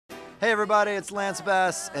Hey everybody, it's Lance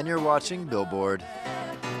Bass, and you're watching Billboard.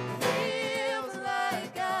 Feels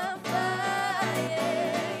like I'm flying,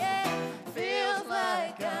 yeah. Feels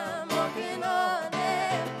like I'm walking on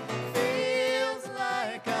air. Feels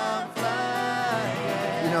like I'm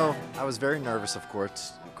flying. You know, I was very nervous, of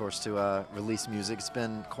course, to release music. It's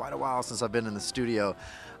been quite a while since I've been in the studio,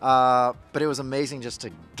 but it was amazing just to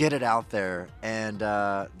get it out there, and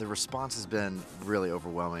the response has been really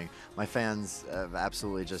overwhelming. My fans have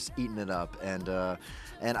absolutely just eaten it up, and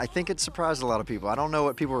I think it surprised a lot of people. I don't know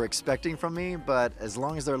what people were expecting from me, but as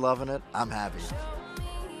long as they're loving it, I'm happy.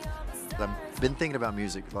 I've been thinking about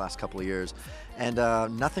music for the last couple of years, and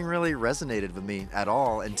nothing really resonated with me at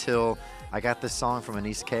all until I got this song from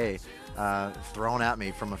Anise K thrown at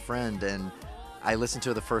me from a friend, and I listened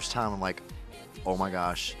to it the first time. I'm like, oh my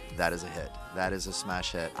gosh, that is a hit. That is a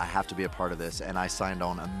smash hit. I have to be a part of this. And I signed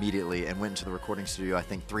on immediately and went into the recording studio, I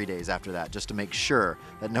think 3 days after that, just to make sure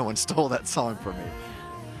that no one stole that song from me.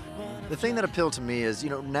 The thing that appealed to me is,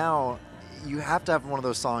 now you have to have one of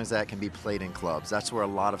those songs that can be played in clubs. That's where a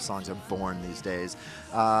lot of songs are born these days,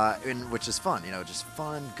 which is fun, just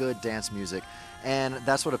fun, good dance music. And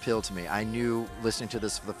that's what appealed to me. I knew listening to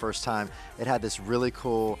this for the first time, it had this really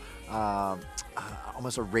cool,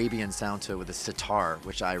 almost Arabian sound to it with a sitar,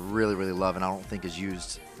 which I really, really love, and I don't think is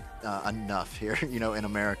used enough here, in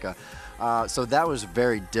America. So that was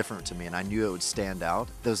very different to me, and I knew it would stand out.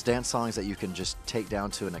 Those dance songs that you can just take down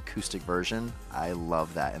to an acoustic version, I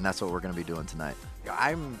love that, and that's what we're going to be doing tonight.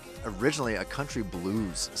 I'm originally a country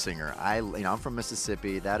blues singer. I'm from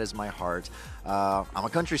Mississippi. That is my heart. I'm a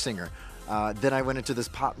country singer. Then I went into this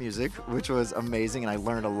pop music, which was amazing, and I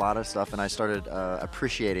learned a lot of stuff, and I started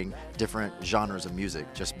appreciating different genres of music,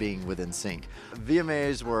 just being within sync.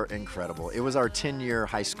 VMAs were incredible. It was our 10-year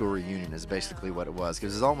high school reunion is basically what it was,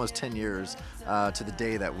 because it was almost 10 years to the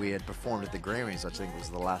day that we had performed at the Grammys, which I think was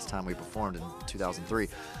the last time we performed in 2003.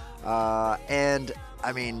 And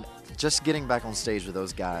I mean, just getting back on stage with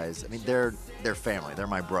those guys, they're family, they're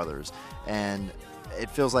my brothers, and it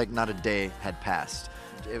feels like not a day had passed.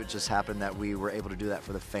 It just happened that we were able to do that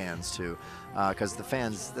for the fans too, because the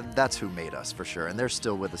fans, that's who made us for sure, and they're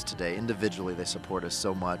still with us today. Individually, they support us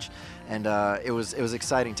so much, and it was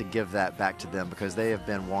exciting to give that back to them, because they have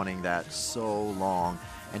been wanting that so long,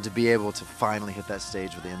 and to be able to finally hit that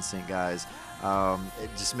stage with the NSYNC guys, it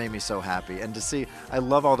just made me so happy. And to see, I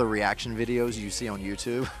love all the reaction videos you see on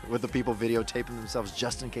YouTube with the people videotaping themselves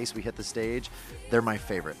just in case we hit the stage. They're my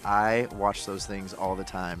favorite. I watch those things all the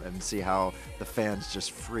time and see how the fans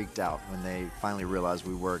just freaked out when they finally realized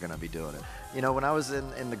we were going to be doing it. When I was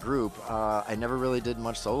in the group, I never really did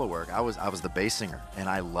much solo work. I was the bass singer, and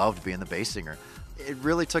I loved being the bass singer. It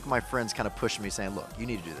really took my friends kind of pushing me, saying, look, you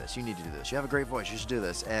need to do this, you need to do this, you have a great voice, you should do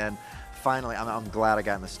this. And finally, I'm glad I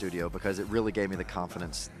got in the studio, because it really gave me the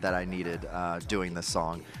confidence that I needed doing this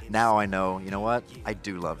song. Now I know, you know what, I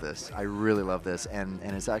do love this. I really love this, and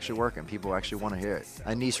it's actually working. People actually want to hear it.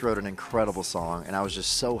 Anise wrote an incredible song, and I was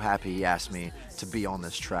just so happy he asked me to be on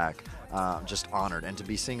this track. Just honored, and to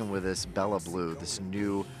be singing with this Bella Blue, this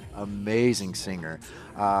new amazing singer.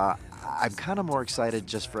 I'm kind of more excited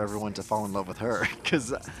just for everyone to fall in love with her,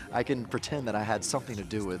 because I can pretend that I had something to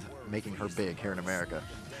do with making her big here in America.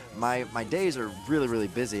 My days are really, really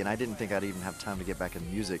busy, and I didn't think I'd even have time to get back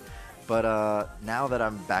in music. But now that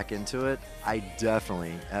I'm back into it, I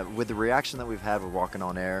definitely, with the reaction that we've had with Walking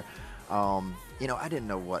on Air, I didn't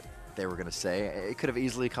know what they were going to say. It could have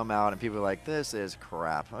easily come out and people were like, this is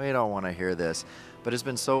crap, we don't want to hear this. But it's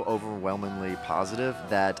been so overwhelmingly positive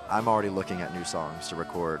that I'm already looking at new songs to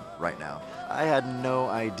record right now. I had no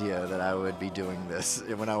idea that I would be doing this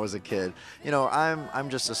when I was a kid. I'm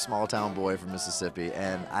just a small town boy from Mississippi,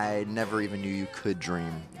 and I never even knew you could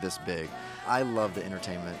dream this big. I love the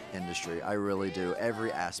entertainment industry. I really do.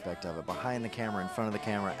 Every aspect of it. Behind the camera, in front of the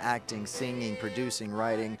camera, acting, singing, producing,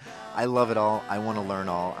 writing. I love it all. I want to learn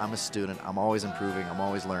all. I'm a student. I'm always improving. I'm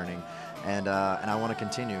always learning. And I want to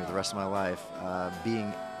continue the rest of my life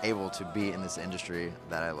being able to be in this industry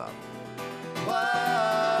that I love. Whoa.